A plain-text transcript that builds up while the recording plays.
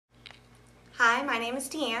Hi, my name is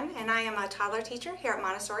Deanne and I am a toddler teacher here at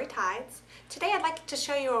Montessori Tides. Today I'd like to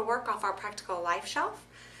show you a work off our practical life shelf.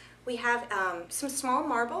 We have some small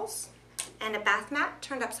marbles and a bath mat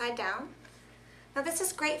turned upside down. Now this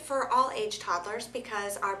is great for all age toddlers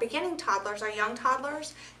because our beginning toddlers, our young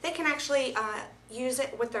toddlers, they can actually use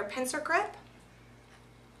it with their pincer grip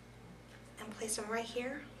and place them right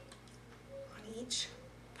here on each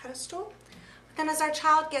pedestal. Then as our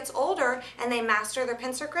child gets older and they master their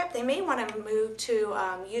pincer grip, they may want to move to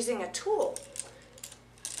using a tool.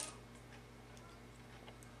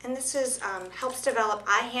 And this helps develop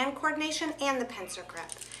eye-hand coordination and the pincer grip.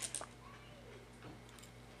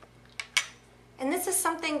 And this is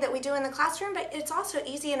something that we do in the classroom, but it's also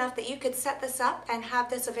easy enough that you could set this up and have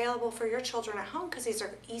this available for your children at home because these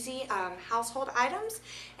are easy household items,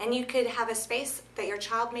 and you could have a space that your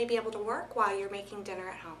child may be able to work while you're making dinner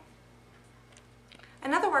at home.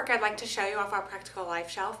 Another work I'd like to show you off our practical life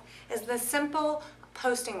shelf is the simple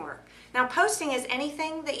posting work. Now posting is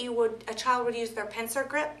anything that a child would use their pincer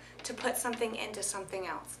grip to put something into something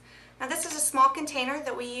else. Now this is a small container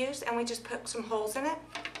that we use and we just put some holes in it.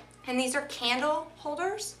 And these are candle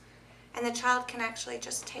holders and the child can actually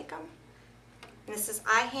just take them. And this is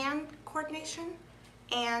eye-hand coordination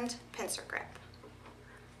and pincer grip.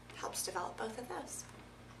 Helps develop both of those.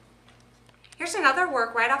 Here's another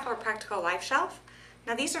work right off our practical life shelf.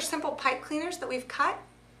 Now these are simple pipe cleaners that we've cut,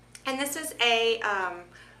 and this is a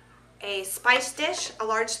spice dish, a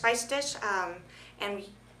large spice dish, and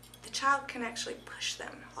the child can actually push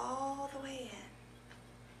them all the way in.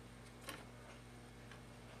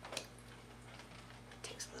 It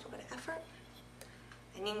takes a little bit of effort,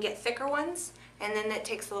 and you can get thicker ones, and then it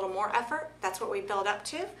takes a little more effort. That's what we build up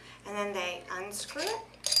to, and then they unscrew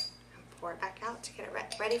it and pour it back out to get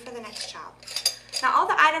it ready for the next child. Now all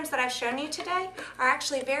the items that I've shown you today are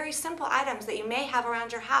actually very simple items that you may have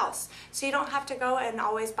around your house. So you don't have to go and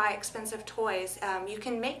always buy expensive toys. You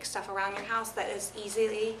can make stuff around your house that is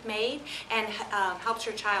easily made and helps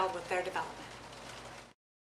your child with their development.